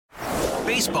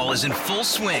Baseball is in full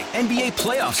swing. NBA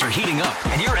playoffs are heating up,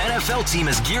 and your NFL team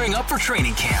is gearing up for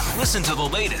training camp. Listen to the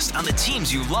latest on the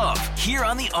teams you love here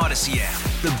on the Odyssey app.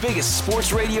 The biggest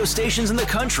sports radio stations in the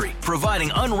country,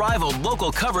 providing unrivaled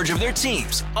local coverage of their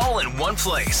teams, all in one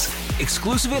place.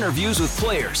 Exclusive interviews with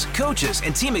players, coaches,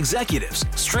 and team executives,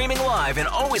 streaming live and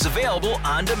always available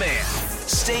on demand.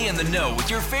 Stay in the know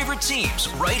with your favorite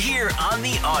teams right here on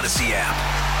the Odyssey app.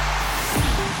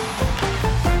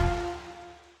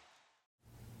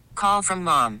 Call from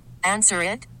mom. Answer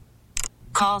it.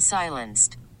 Call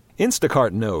silenced. Instacart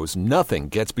knows nothing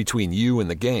gets between you and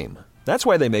the game. That's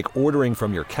why they make ordering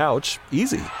from your couch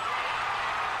easy.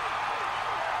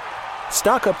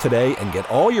 Stock up today and get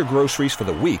all your groceries for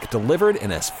the week delivered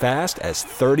in as fast as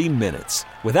 30 minutes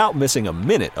without missing a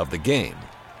minute of the game.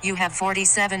 You have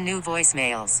 47 new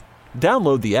voicemails.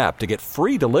 Download the app to get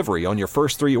free delivery on your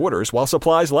first 3 orders while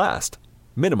supplies last.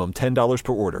 Minimum $10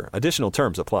 per order. Additional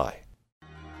terms apply.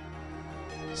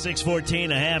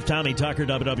 6:14 a half. Tommy Tucker,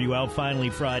 WWL, finally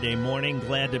Friday morning.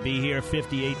 Glad to be here.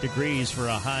 58 degrees for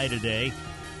a high today.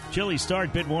 Chilly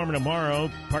start, bit warmer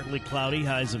tomorrow. Partly cloudy,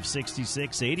 highs of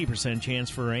 66. 80% chance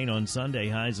for rain on Sunday,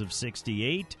 highs of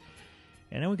 68.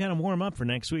 And then we kind of warm up for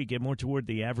next week. Get more toward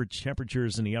the average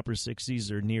temperatures in the upper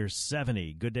 60s or near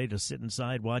 70. Good day to sit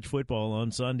inside, watch football on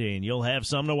Sunday, and you'll have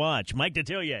some to watch. Mike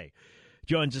Detillier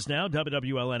joins us now,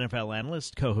 WWL NFL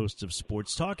analyst, co-host of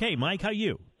Sports Talk. Hey, Mike, how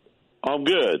you? I'm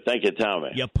good. Thank you, Tommy.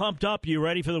 You pumped up? You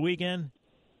ready for the weekend?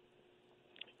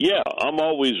 Yeah, I'm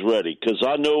always ready because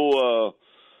I know,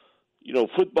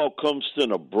 football comes to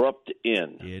an abrupt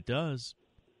end. It does.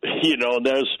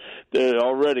 There's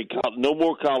already no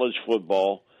more college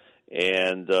football,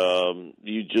 and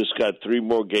you just got 3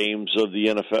 more games of the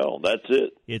NFL. That's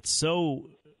it. It's so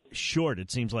short.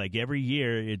 It seems like every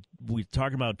year we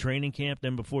talk about training camp,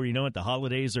 then before you know it, the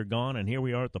holidays are gone, and here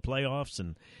we are at the playoffs.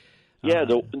 And yeah,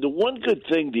 the one good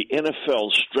thing, the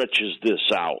NFL stretches this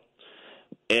out,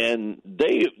 and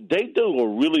they do a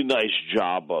really nice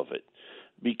job of it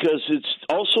because it's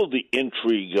also the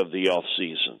intrigue of the off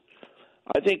season.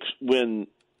 I think when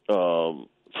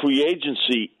free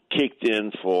agency kicked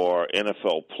in for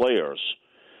NFL players,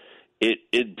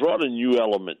 it brought a new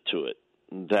element to it.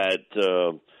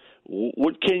 That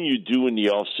what can you do in the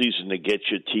off season to get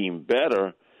your team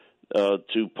better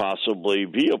to possibly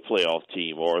be a playoff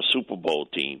team or a Super Bowl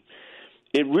team?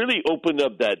 It really opened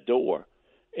up that door,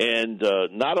 and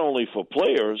not only for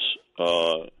players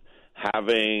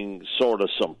having sort of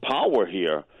some power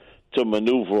here to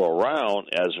maneuver around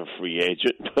as a free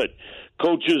agent, but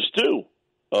coaches too,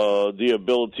 the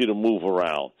ability to move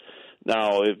around.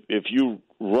 Now, if you're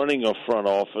running a front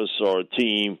office or a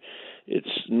team, it's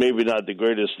maybe not the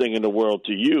greatest thing in the world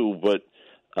to you, but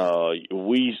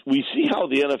we see how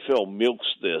the NFL milks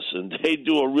this, and they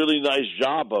do a really nice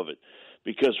job of it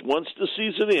because once the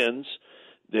season ends,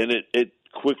 then it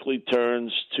quickly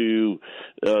turns to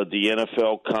the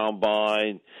NFL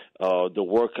Combine, the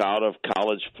workout of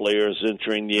college players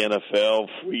entering the NFL,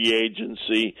 free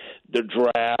agency, the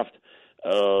draft,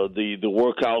 the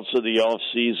workouts of the off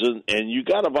season, and you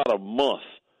got about a month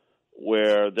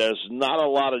where there's not a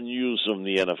lot of news from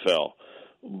the NFL,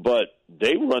 but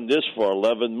they run this for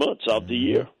 11 months out the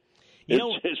year.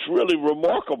 It's really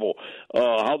remarkable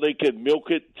how they can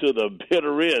milk it to the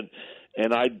bitter end.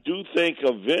 And I do think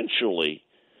eventually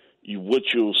what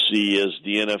you'll see is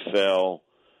the NFL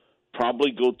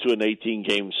probably go to an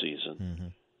 18-game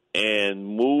season and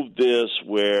move this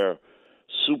where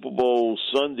Super Bowl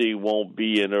Sunday won't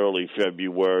be in early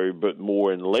February, but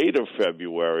more in later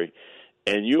February,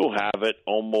 and you'll have it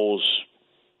almost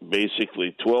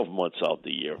basically 12 months out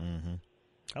the year.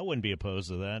 I wouldn't be opposed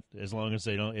to that as long as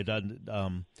it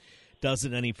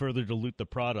doesn't any further dilute the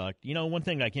product. One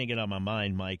thing I can't get out of my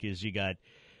mind, Mike, is you got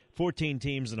 14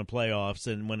 teams in the playoffs,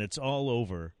 and when it's all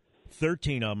over,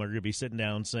 13 of them are going to be sitting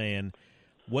down saying,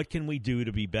 what can we do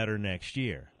to be better next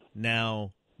year?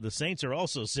 Now, the Saints are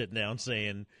also sitting down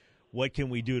saying, what can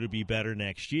we do to be better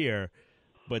next year?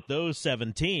 But those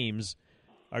 7 teams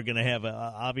are going to have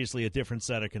obviously a different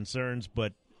set of concerns,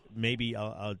 but maybe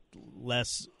a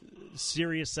less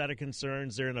serious set of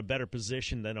concerns. They're in a better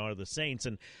position than are the Saints.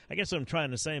 And I guess what I'm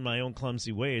trying to say in my own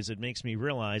clumsy ways, it makes me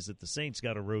realize that the Saints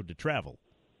got a road to travel.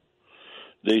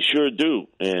 They sure do.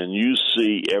 And you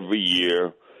see every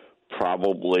year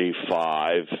probably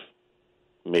 5,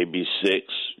 maybe 6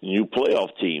 new playoff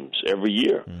teams every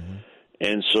year.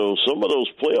 And so some of those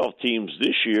playoff teams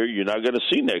this year you're not going to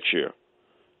see next year.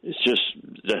 It's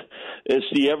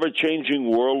the ever-changing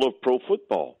world of pro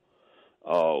football,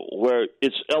 where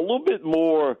it's a little bit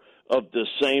more of the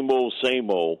same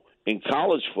old, in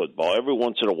college football, every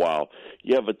once in a while,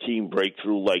 you have a team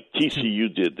breakthrough like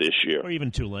TCU did this year. Or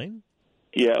even Tulane.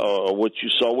 Yeah, or what you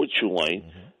saw with Tulane.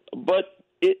 Mm-hmm. But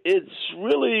it's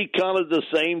really kind of the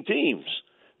same teams.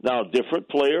 Now, different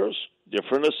players,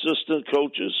 different assistant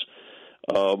coaches,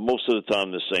 most of the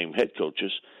time the same head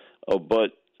coaches.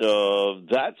 But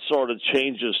that sort of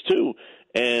changes, too.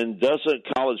 And doesn't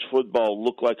college football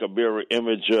look like a mirror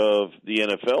image of the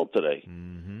NFL today?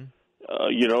 Mm-hmm.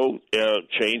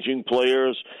 Changing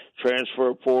players,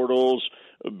 transfer portals,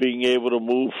 being able to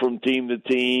move from team to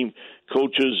team,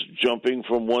 coaches jumping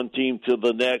from one team to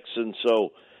the next. And so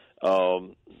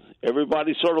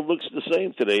everybody sort of looks the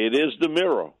same today. It is the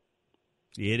mirror.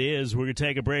 It is. We're going to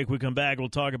take a break. We come back. We'll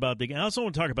talk about I also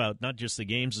want to talk about not just the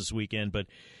games this weekend, but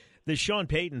the Sean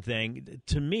Payton thing.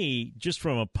 To me, just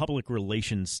from a public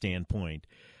relations standpoint,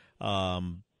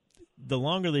 the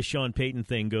longer the Sean Payton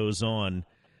thing goes on,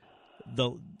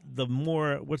 the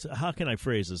more how can I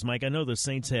phrase this, Mike? I know the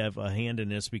Saints have a hand in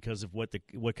this because of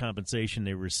what compensation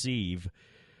they receive,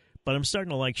 but I'm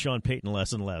starting to like Sean Payton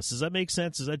less and less. Does that make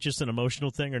sense? Is that just an emotional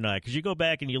thing or not? Because you go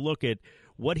back and you look at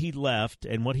what he left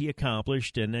and what he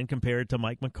accomplished, and then compare it to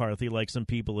Mike McCarthy, like some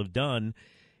people have done,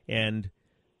 and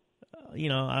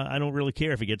I don't really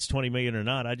care if he gets $20 million or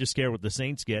not. I just care what the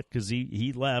Saints get because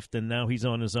he left and now he's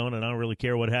on his own, and I don't really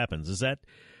care what happens. Is that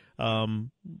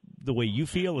the way you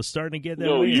feel is starting to get that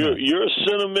way? No, your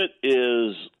sentiment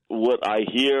is what I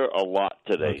hear a lot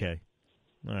today. Okay.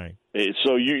 All right.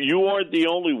 So you aren't the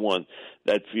only one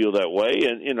that feel that way.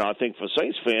 And, I think for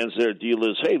Saints fans, their deal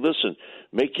is, hey, listen,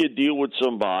 make your deal with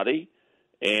somebody,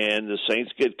 and the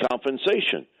Saints get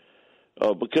compensation.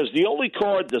 Because the only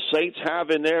card the Saints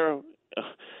have in their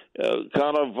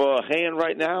hand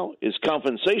right now is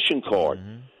compensation card.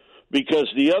 Mm-hmm. Because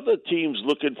the other team's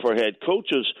looking for head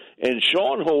coaches, and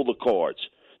Sean hold the cards.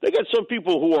 They got some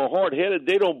people who are hard-headed.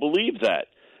 They don't believe that.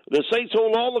 The Saints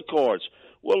hold all the cards.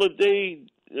 Well, if they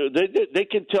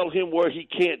can tell him where he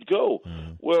can't go.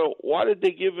 Mm. Well, why did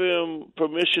they give him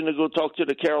permission to go talk to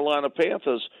the Carolina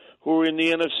Panthers, who are in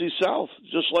the NFC South,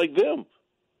 just like them?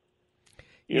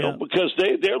 Because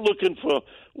they're looking for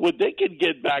what they can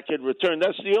get back in return.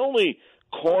 That's the only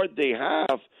card they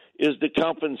have is the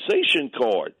compensation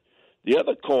card. The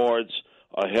other cards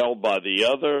are held by the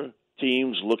other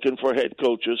teams looking for head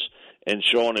coaches and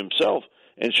Sean himself.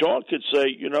 And Sean could say,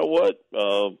 you know what,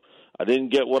 I didn't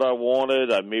get what I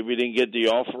wanted. I maybe didn't get the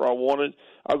offer I wanted.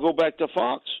 I'll go back to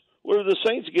Fox. What do the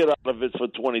Saints get out of it for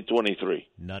 2023?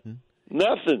 Nothing.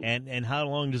 And how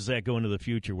long does that go into the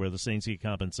future where the Saints get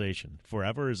compensation?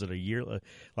 Forever? Is it a year?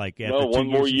 After one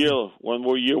more year. One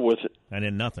more year with it. And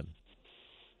then nothing.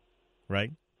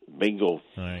 Right? Bingo. All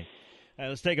right.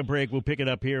 Let's take a break. We'll pick it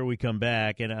up here. We come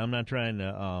back, and I'm not trying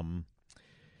to,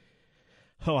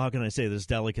 how can I say this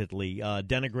delicately,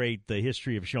 denigrate the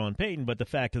history of Sean Payton, but the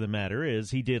fact of the matter is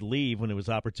he did leave when it was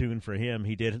opportune for him.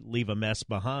 He did leave a mess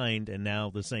behind, and now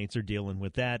the Saints are dealing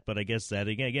with that. But I guess that,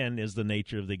 again, is the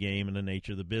nature of the game and the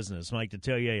nature of the business. Mike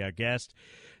Detillier, our guest,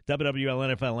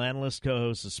 WWL NFL analyst,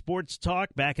 co-host of Sports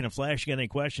Talk. Back in a flash. Again, any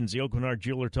questions? The Oakland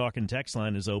Jeweler Talk and text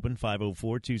line is open,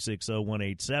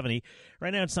 504-260-1870.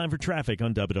 Right now it's time for traffic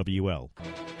on WWL.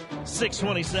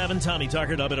 627, Tommy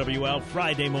Tucker, WWL,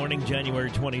 Friday morning,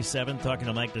 January 27th, talking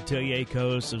to Mike Detillier,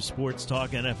 co-host of Sports Talk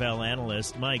NFL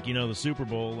analyst. Mike, the Super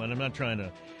Bowl, and I'm not trying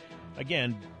to,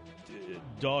 again,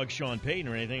 dog Sean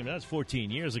Payton or anything. That's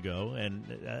 14 years ago, and,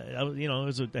 it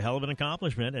was a hell of an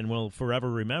accomplishment, and we'll forever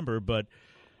remember, but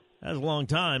that was a long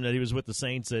time that he was with the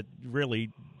Saints that really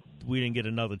we didn't get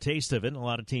another taste of it. And a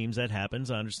lot of teams, that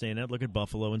happens. I understand that. Look at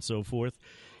Buffalo and so forth.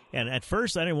 And at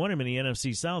first, I didn't want him in the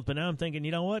NFC South, but now I'm thinking, you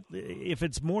know what? If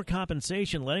it's more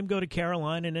compensation, let him go to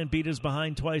Carolina and then beat us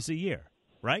behind twice a year,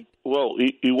 right? Well,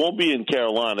 he won't be in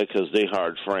Carolina because they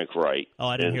hired Frank Wright. Oh,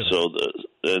 I didn't hear that.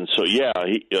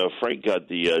 Frank got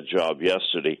the job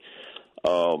yesterday.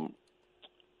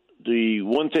 The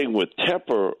one thing with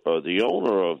Tepper, the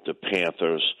owner of the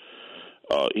Panthers,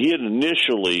 he had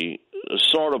initially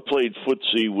sort of played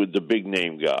footsie with the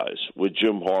big-name guys, with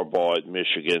Jim Harbaugh at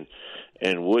Michigan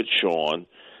and with Sean.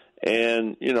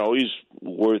 And, he's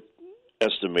worth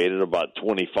estimated about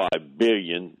 $25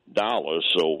 billion,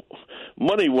 so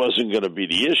money wasn't going to be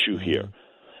the issue here.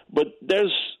 But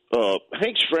there's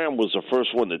Hank Stram was the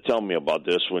first one to tell me about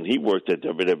this when he worked at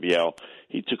WWL.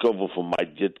 He took over from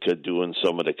Mike Ditka doing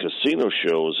some of the casino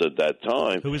shows at that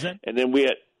time. Who was that? And then we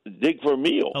had Dick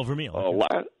Vermeil. Oh, Vermeil.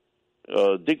 Okay.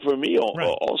 Dick Vermeil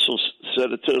also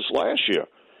said it to us last year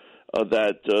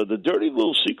that the dirty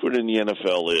little secret in the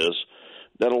NFL is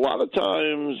that a lot of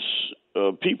times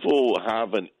people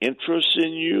have an interest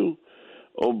in you,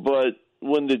 but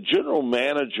when the general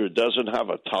manager doesn't have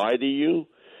a tie to you,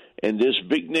 and this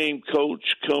big name coach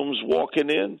comes walking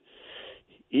in,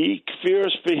 he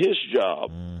fears for his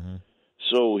job. Mm-hmm.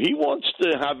 So he wants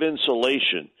to have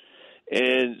insulation.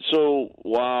 And so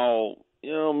while,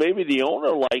 maybe the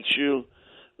owner likes you,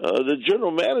 the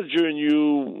general manager and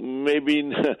you,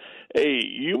 maybe, hey,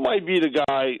 you might be the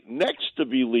guy next to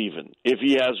be leaving if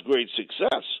he has great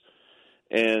success.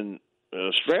 And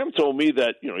Stram told me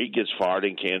that, he gets fired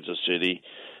in Kansas City.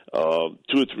 2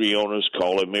 or 3 owners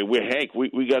call him, hey, Hank,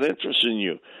 we got interest in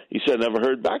you. He said, never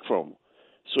heard back from him.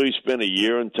 So he spent a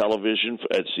year in television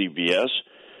at CBS.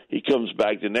 He comes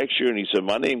back the next year, and he said,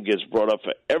 my name gets brought up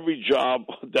for every job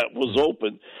that was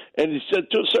open. And he said,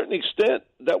 to a certain extent,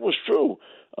 that was true.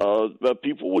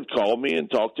 People would call me and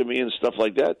talk to me and stuff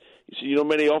like that. He said, you know how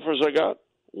many offers I got?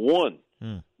 1.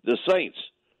 The Saints.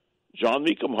 John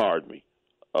Meekum hired me.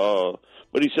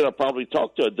 But he said, I probably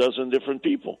talked to a dozen different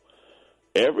people.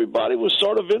 Everybody was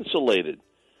sort of insulated.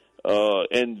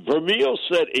 And Vermeil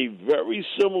said a very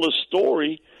similar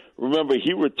story. Remember,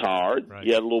 he retired. Right.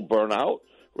 He had a little burnout,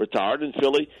 retired in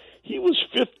Philly. He was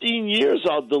 15 years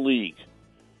out of the league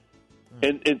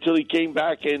until he came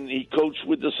back and he coached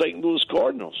with the St. Louis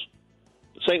Cardinals.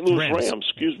 St. Louis Rams,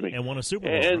 excuse me. And won a Super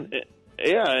Bowl.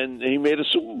 And he made a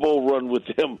Super Bowl run with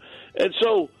them. And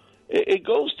so it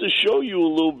goes to show you a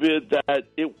little bit that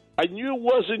I knew it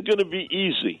wasn't going to be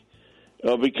easy.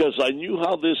 Because I knew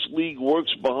how this league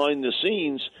works behind the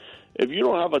scenes. If you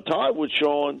don't have a tie with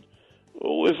Sean,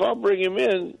 if I bring him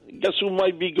in, guess who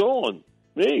might be gone?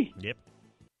 Me. Yep.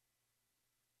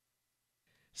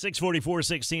 6:44,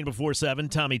 16 before 7.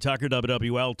 Tommy Tucker,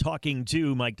 WWL, talking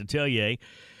to Mike Detillier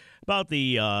about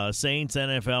the Saints,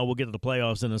 NFL. We'll get to the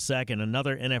playoffs in a second.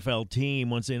 Another NFL team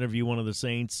wants to interview one of the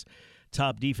Saints'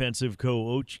 top defensive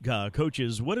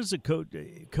coaches. What is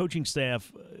the coaching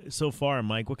staff so far,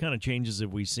 Mike? What kind of changes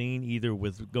have we seen, either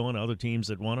with going to other teams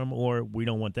that want them or we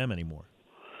don't want them anymore?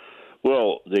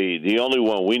 Well, the only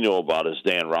one we know about is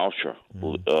Dan Rauscher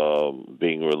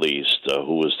being released,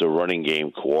 who was the running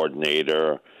game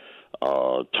coordinator,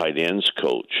 tight ends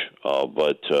coach.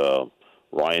 But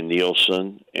Ryan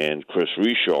Nielsen and Chris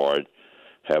Richard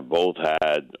have both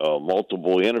had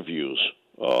multiple interviews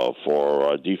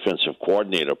for a defensive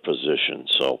coordinator position.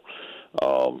 So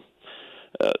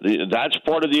that's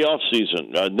part of the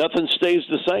offseason. Nothing stays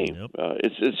the same. Yep.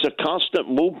 It's a constant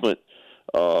movement.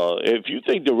 If you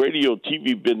think the radio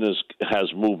TV business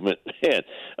has movement, man,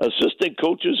 assistant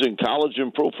coaches in college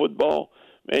and pro football,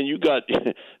 man, you got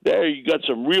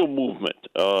some real movement.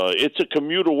 It's a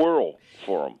commuter world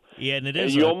for them. Yeah, and it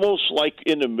is. And you're almost like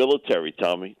in the military,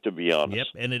 Tommy, to be honest.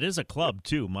 Yep, and it is a club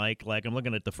too, Mike. Like I'm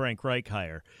looking at the Frank Reich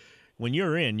hire. When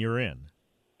you're in, you're in.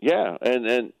 Yeah,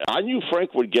 and I knew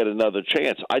Frank would get another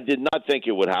chance. I did not think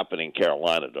it would happen in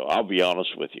Carolina, though. I'll be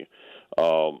honest with you.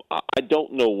 I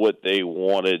don't know what they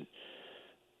wanted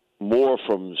more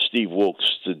from Steve Wilkes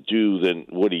to do than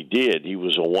what he did. He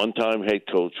was a one-time head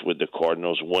coach with the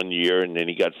Cardinals 1 year, and then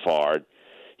he got fired.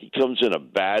 He comes in a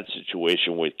bad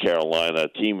situation with Carolina, a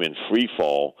team in free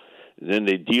fall. Then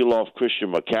they deal off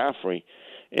Christian McCaffrey,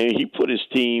 and he put his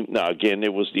team. Now again,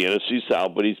 it was the NFC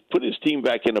South, but he's put his team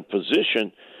back in a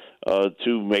position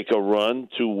to make a run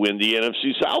to win the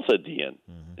NFC South at the end.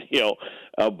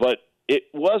 Mm-hmm. But it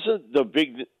wasn't the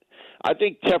big. I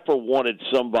think Tepper wanted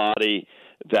somebody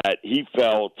that he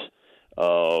felt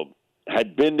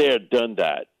had been there, done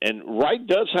that. And Wright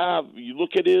does have. You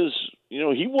look at his.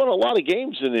 He won a lot of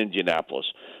games in Indianapolis,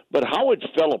 but how it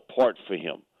fell apart for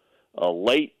him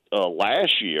late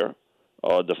last year,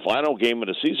 the final game of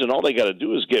the season, all they got to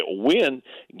do is get a win,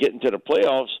 get into the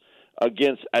playoffs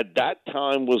against, at that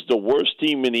time, was the worst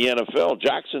team in the NFL,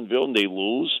 Jacksonville, and they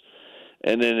lose.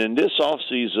 And then in this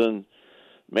offseason,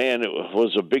 man, it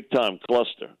was a big-time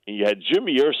cluster. And you had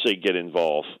Jimmy Irsay get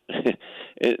involved.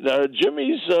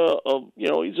 Jimmy's,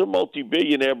 he's a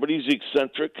multi-billionaire, but he's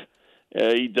eccentric.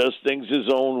 He does things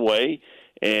his own way,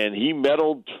 and he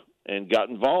meddled and got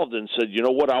involved and said, you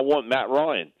know what, I want Matt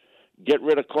Ryan. Get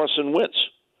rid of Carson Wentz.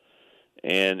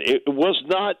 And it was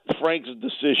not Frank's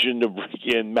decision to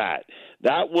bring in Matt.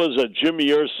 That was a Jimmy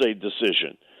Irsay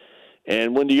decision.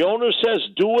 And when the owner says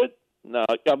do it, no,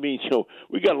 I mean,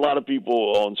 we got a lot of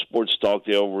people on Sports Talk,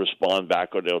 they'll respond back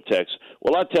or they'll text,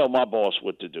 well, I tell my boss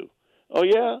what to do. Oh,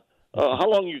 yeah? How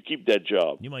long you keep that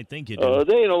job? You might think you do.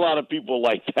 There ain't a lot of people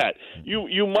like that.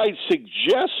 You might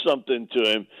suggest something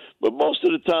to him, but most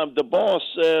of the time the boss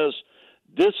says,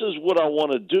 this is what I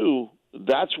want to do,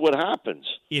 that's what happens.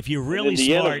 If you're really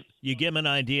smart, you give them an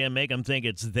idea and make them think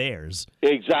it's theirs.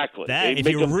 Exactly. If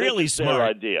you're really smart,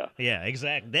 idea. Yeah,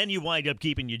 exactly. Then you wind up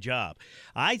keeping your job.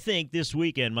 I think this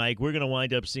weekend, Mike, we're going to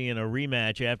wind up seeing a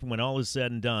rematch after when all is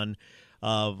said and done.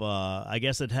 Of I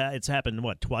guess it's happened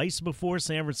twice before,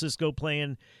 San Francisco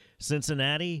playing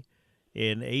Cincinnati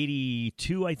in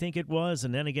 '82, I think it was,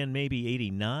 and then again maybe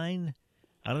 '89.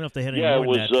 I don't know if they had any more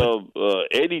than that. Yeah, it was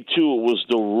 '82. It was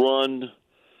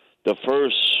the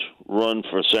first run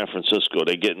for San Francisco.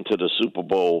 They get into the Super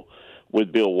Bowl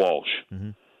with Bill Walsh,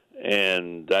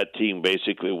 and that team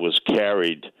basically was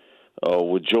carried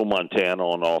with Joe Montana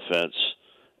on offense.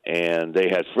 And they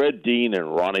had Fred Dean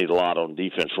and Ronnie Lott on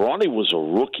defense. Ronnie was a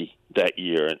rookie that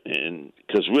year, and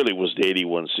because really it was the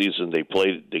 '81 season. They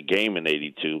played the game in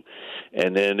 '82,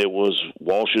 and then it was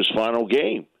Walsh's final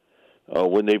game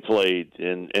when they played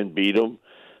and beat them.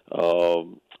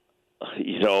 And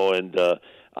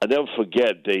I never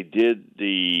forget they did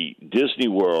the Disney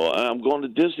World. I'm going to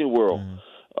Disney World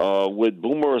with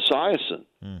Boomer Esiason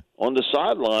on the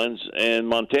sidelines, and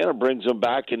Montana brings him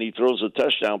back, and he throws a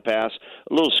touchdown pass,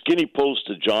 a little skinny post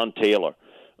to John Taylor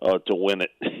to win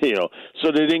it.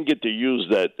 So they didn't get to use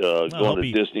that going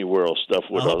to Disney World stuff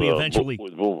with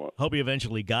Boomer. Hope he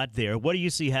eventually got there. What do you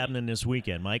see happening this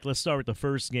weekend, Mike? Let's start with the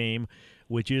first game,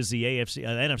 which is the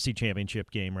NFC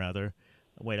Championship game, rather.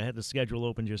 Wait, I had the schedule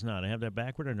open just now. Did I have that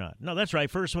backward or not? No, that's right.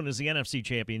 First one is the NFC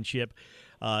Championship.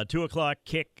 2 o'clock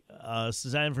kick,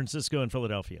 San Francisco and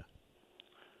Philadelphia.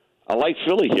 I like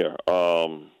Philly here.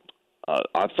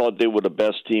 I thought they were the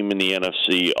best team in the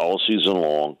NFC all season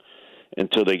long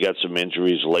until they got some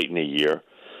injuries late in the year.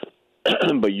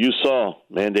 But you saw,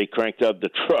 man, they cranked up the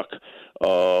truck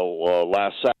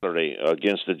last Saturday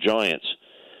against the Giants.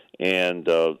 And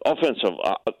offensive,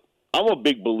 I'm a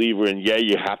big believer in,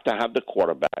 you have to have the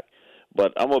quarterback,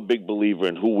 but I'm a big believer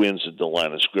in who wins at the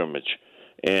line of scrimmage.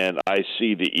 And I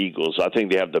see the Eagles. I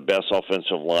think they have the best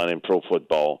offensive line in pro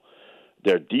football.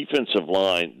 Their defensive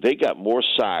line, they got more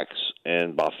sacks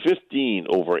and about 15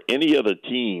 over any other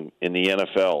team in the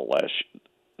NFL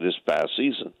this past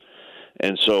season.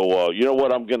 And so, you know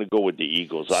what? I'm going to go with the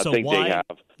Eagles. I think they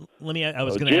have.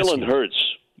 Jalen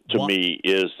Hurts, to me,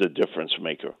 is the difference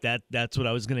maker. That's what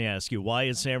I was going to ask you. Why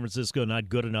is San Francisco not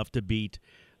good enough to beat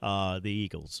the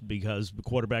Eagles? Because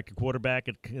quarterback to quarterback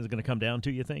is going to come down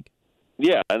to, you think?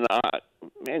 Yeah, and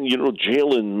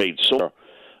Jalen made so.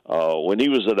 When he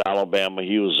was at Alabama,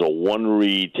 he was a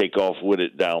one-read, take-off with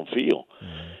it downfield.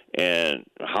 And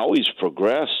how he's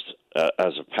progressed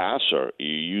as a passer,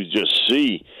 you just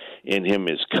see in him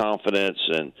his confidence.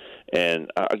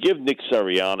 And I give Nick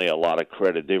Sirianni a lot of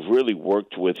credit. They've really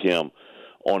worked with him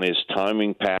on his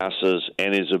timing passes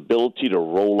and his ability to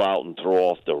roll out and throw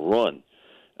off the run.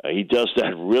 He does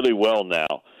that really well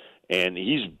now. And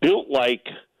he's built like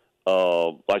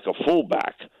a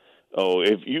fullback. Oh,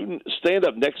 if you stand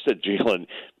up next to Jalen,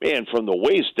 man, from the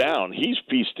waist down, he's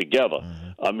pieced together.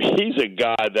 I mean, he's a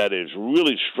guy that is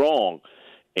really strong,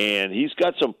 and he's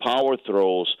got some power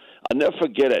throws. I'll never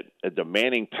forget at the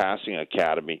Manning Passing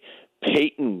Academy,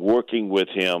 Peyton working with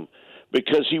him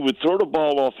because he would throw the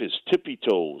ball off his tippy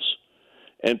toes,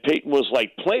 and Peyton was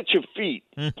like, plant your feet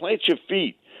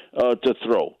to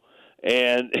throw.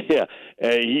 And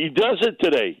he does it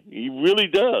today. He really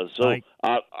does. So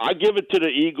I give it to the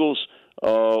Eagles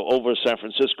over San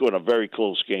Francisco in a very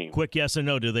close game. Quick yes or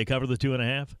no, do they cover the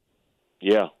 2.5?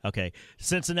 Yeah. Okay.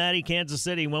 Cincinnati, Kansas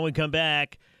City. When we come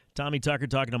back, Tommy Tucker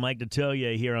talking to Mike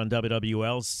Detillier here on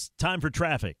WWL. Time for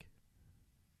traffic.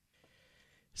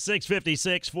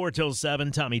 6:56, 4 till 7.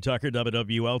 Tommy Tucker,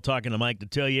 WWL, talking to Mike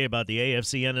Detillier about the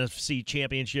AFC NFC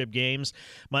Championship games.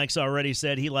 Mike's already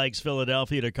said he likes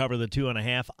Philadelphia to cover the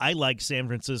 2.5. I like San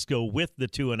Francisco with the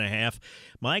 2.5.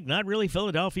 Mike, not really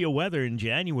Philadelphia weather in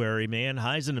January, man.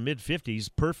 Highs in the mid-50s,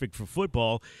 perfect for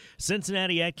football.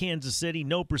 Cincinnati at Kansas City,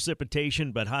 no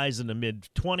precipitation, but highs in the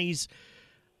mid-20s.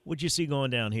 What'd you see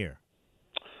going down here?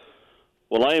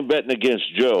 Well, I ain't betting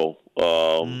against Joe.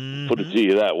 Put it to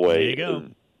you that way. There you go.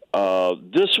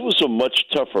 This was a much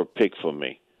tougher pick for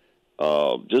me,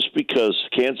 just because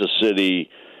Kansas City.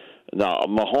 Now,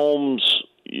 Mahomes,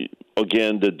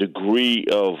 again, the degree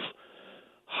of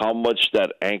how much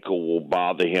that ankle will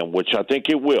bother him, which I think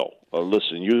it will.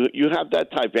 Listen, you have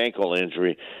that type of ankle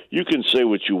injury, you can say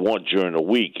what you want during the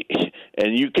week,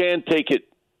 and you can take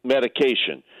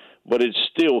medication, but it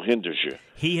still hinders you.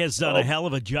 He has done a hell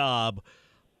of a job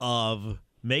of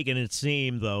making it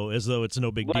seem, though, as though it's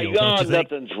no big deal. Don't you think?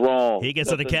 Nothing's wrong. He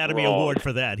gets an Academy Award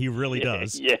for that. He really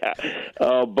does. Yeah.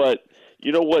 But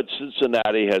you know what?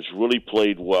 Cincinnati has really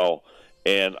played well,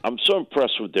 and I'm so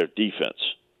impressed with their defense.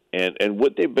 and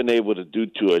what they've been able to do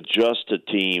to adjust to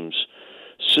teams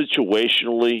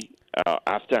situationally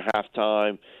after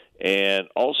halftime, and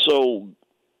also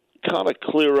kind of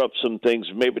clear up some things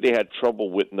maybe they had trouble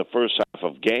with in the first half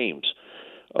of games.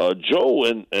 Joe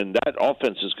and that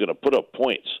offense is going to put up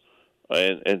points.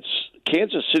 And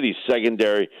Kansas City's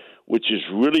secondary, which is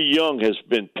really young, has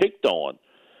been picked on.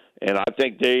 And I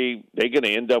think they're going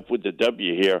to end up with the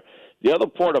W here. The other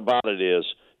part about it is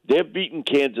they've beaten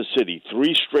Kansas City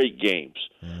 3 straight games.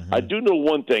 Mm-hmm. I do know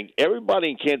one thing.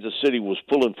 Everybody in Kansas City was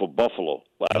pulling for Buffalo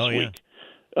last week.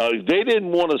 They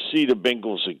didn't want to see the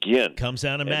Bengals again. Comes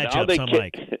down to matchups,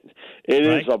 Mike. It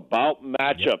is about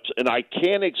matchups, and I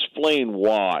can't explain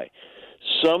why.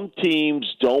 Some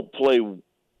teams don't play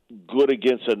good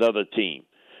against another team,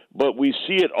 but we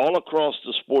see it all across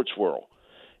the sports world.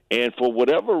 And for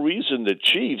whatever reason, the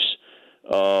Chiefs,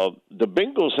 the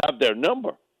Bengals have their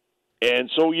number. And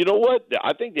so, you know what?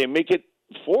 I think they make it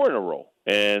 4 in a row.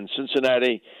 And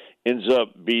Cincinnati ends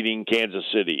up beating Kansas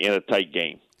City in a tight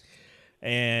game.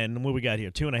 And what we got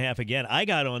here, 2.5 again. I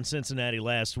got on Cincinnati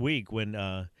last week when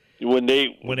they were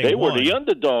the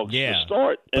underdogs to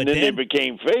start, and then they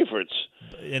became favorites.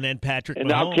 And then Patrick Mahomes. And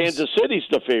now Kansas City's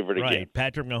the favorite again. Right.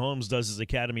 Patrick Mahomes does his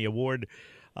Academy Award,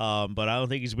 but I don't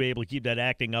think he's going to be able to keep that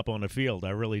acting up on the field.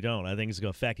 I really don't. I think it's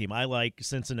going to affect him. I like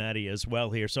Cincinnati as well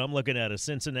here. So I'm looking at a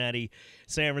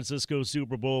Cincinnati-San Francisco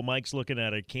Super Bowl. Mike's looking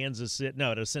at a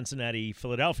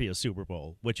Cincinnati-Philadelphia Super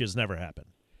Bowl, which has never happened.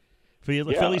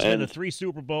 Philly's been to 3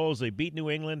 Super Bowls. They beat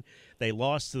New England. They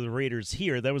lost to the Raiders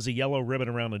here. That was a yellow ribbon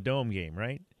around the dome game,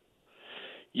 right?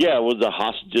 Yeah, it was the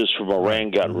hostages from Iran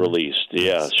got released.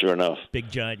 Yeah, sure enough. Big,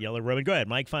 giant yellow ribbon. Go ahead,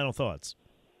 Mike, final thoughts.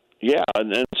 Yeah,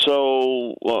 and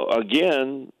so,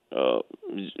 again,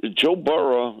 Joe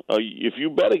Burrow, if you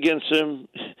bet against him,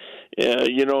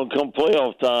 come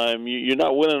playoff time, you're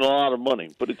not winning a lot of money.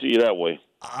 Put it to you that way.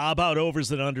 How about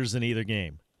overs and unders in either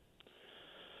game?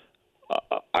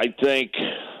 I think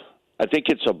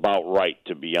it's about right,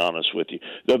 to be honest with you.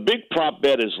 The big prop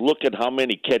bet is look at how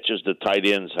many catches the tight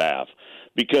ends have,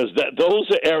 because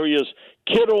those are areas.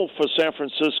 Kittle for San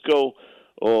Francisco,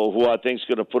 who I think is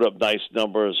going to put up nice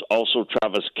numbers. Also,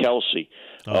 Travis Kelce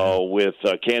with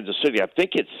Kansas City. I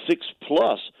think it's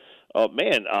 6+.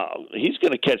 He's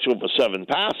going to catch over 7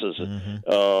 passes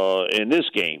in this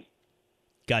game.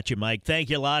 Got you, Mike. Thank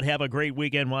you a lot. Have a great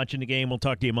weekend watching the game. We'll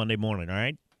talk to you Monday morning, all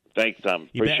right? Thanks, Tom.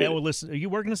 Appreciate it. Listen, are you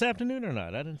working this afternoon or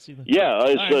not? I didn't see that. Yeah,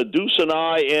 it's Deuce and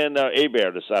I and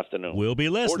Abear this afternoon. We'll be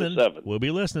listening. 4 to 7. We'll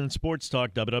be listening. Sports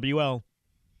Talk, WWL.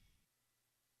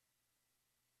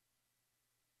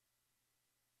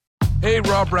 Hey,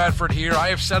 Rob Bradford here. I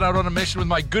have set out on a mission with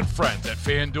my good friends at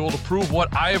FanDuel to prove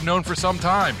what I have known for some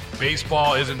time.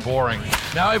 Baseball isn't boring.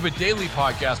 Now I have a daily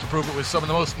podcast to prove it with some of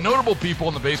the most notable people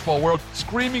in the baseball world,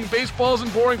 screaming baseball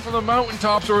isn't boring from the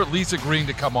mountaintops, or at least agreeing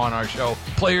to come on our show.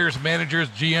 Players, managers,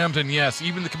 GMs, and yes,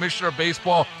 even the commissioner of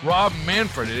baseball, Rob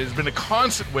Manfred. It has been a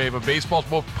constant wave of baseball's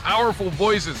most powerful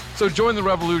voices. So join the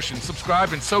revolution.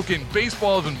 Subscribe and soak in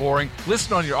Baseball Isn't Boring.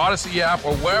 Listen on your Odyssey app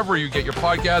or wherever you get your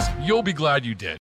podcasts. You'll be glad you did.